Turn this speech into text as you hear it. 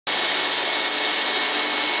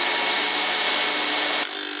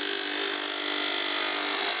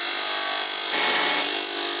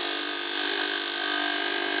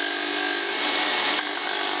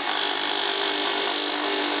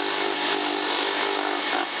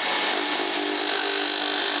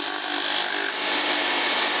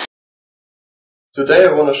Today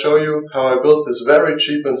I want to show you how I built this very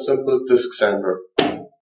cheap and simple disc sander.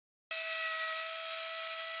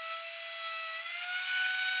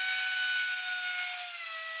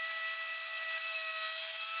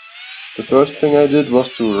 The first thing I did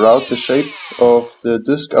was to route the shape of the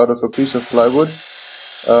disc out of a piece of plywood,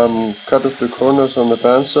 cut off the corners on the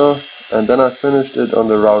bandsaw, and then I finished it on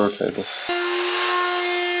the router table.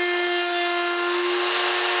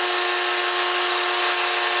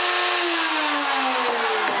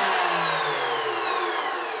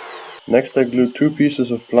 Next I glued two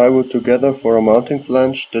pieces of plywood together for a mounting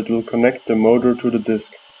flange that will connect the motor to the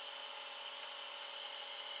disc.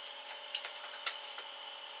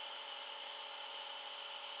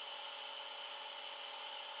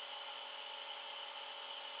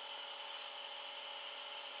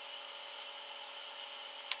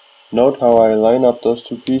 Note how I line up those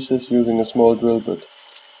two pieces using a small drill bit.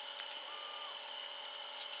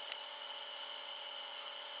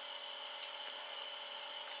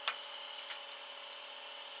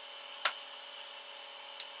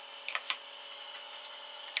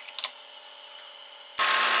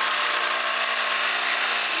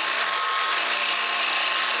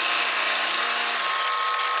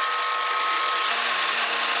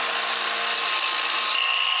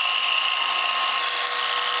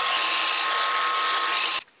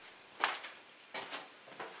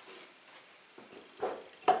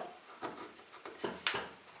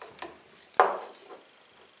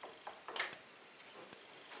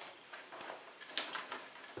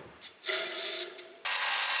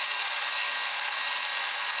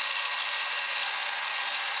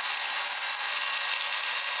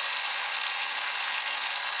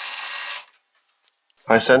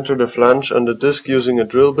 I center the flange on the disc using a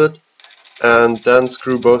drill bit and then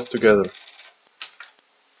screw both together.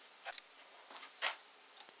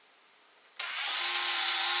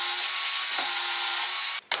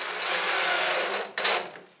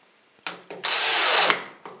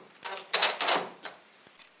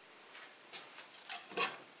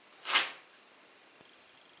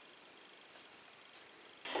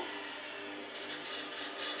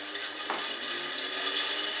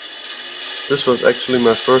 This was actually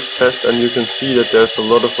my first test, and you can see that there's a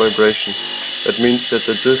lot of vibration. That means that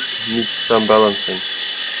the disc needs some balancing.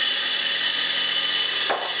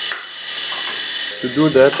 To do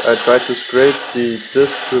that, I tried to scrape the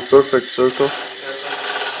disc to a perfect circle.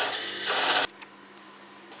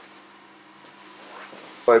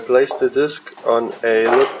 I placed the disc on a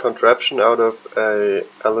little contraption out of an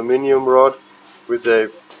aluminium rod with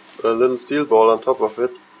a little steel ball on top of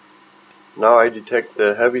it. Now I detect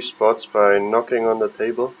the heavy spots by knocking on the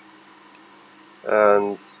table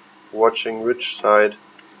and watching which side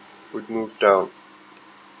would move down.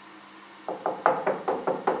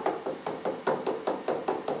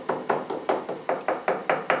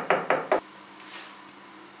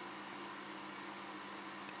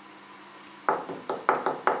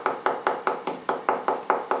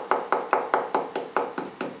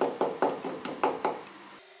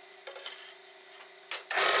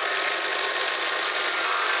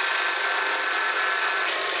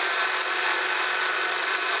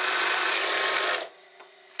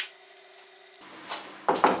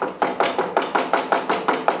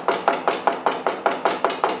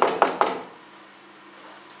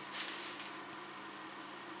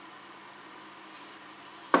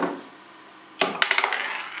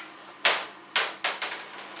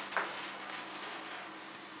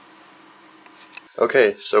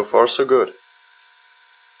 Okay, so far so good.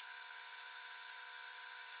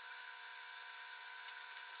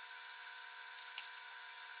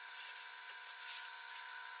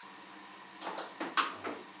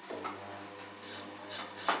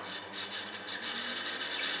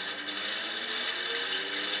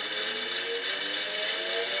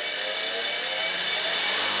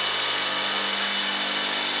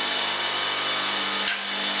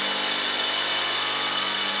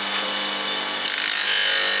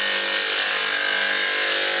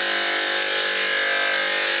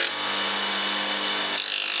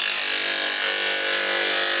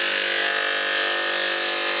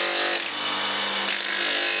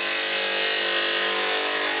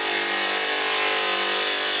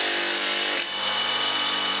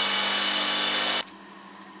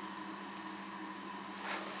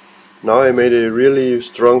 Now I made a really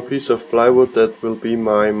strong piece of plywood that will be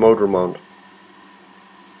my motor mount.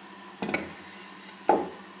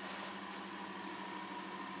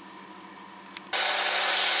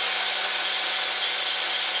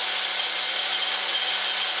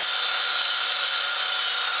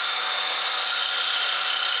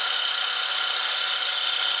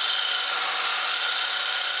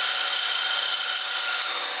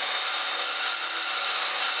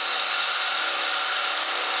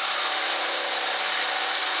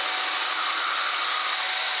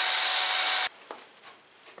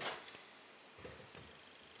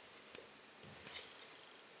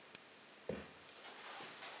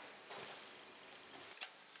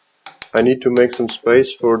 I need to make some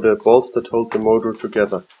space for the bolts that hold the motor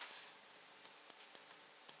together.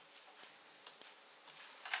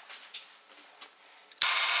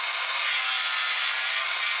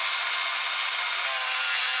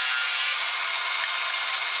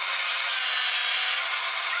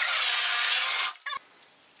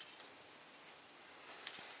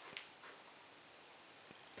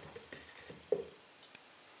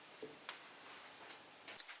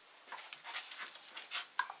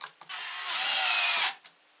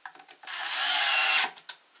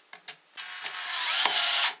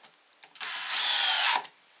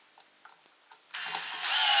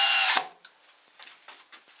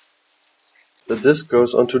 The disc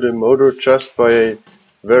goes onto the motor just by a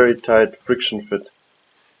very tight friction fit.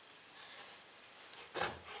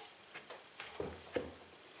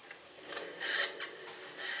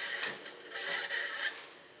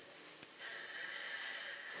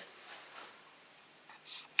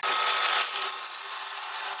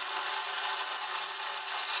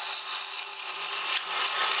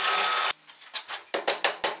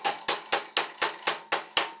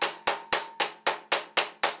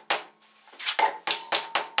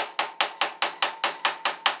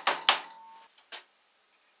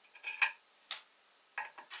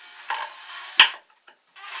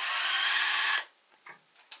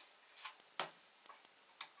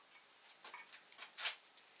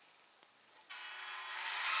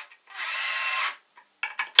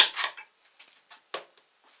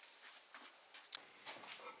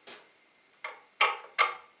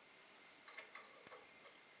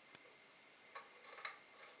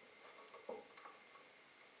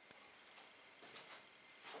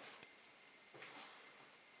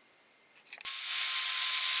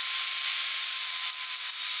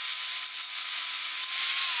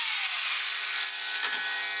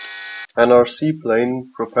 An RC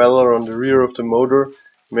plane propeller on the rear of the motor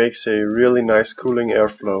makes a really nice cooling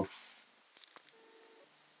airflow.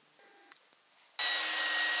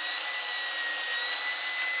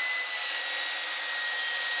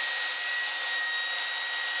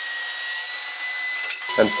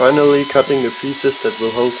 And finally cutting the pieces that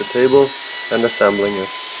will hold the table and assembling it.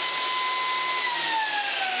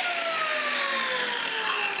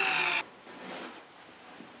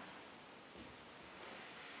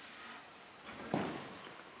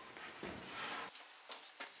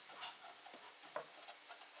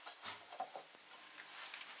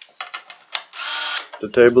 The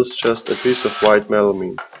table is just a piece of white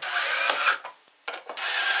melamine.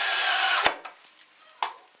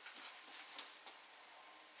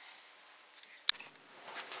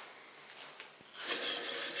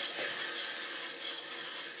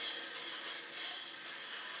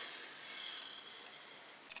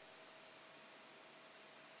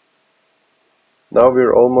 Now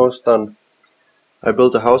we're almost done. I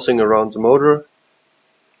built a housing around the motor,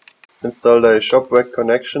 installed a shop vac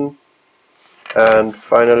connection, and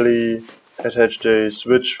finally attached a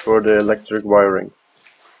switch for the electric wiring.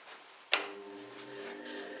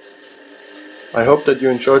 I hope that you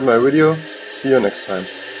enjoyed my video. See you next time.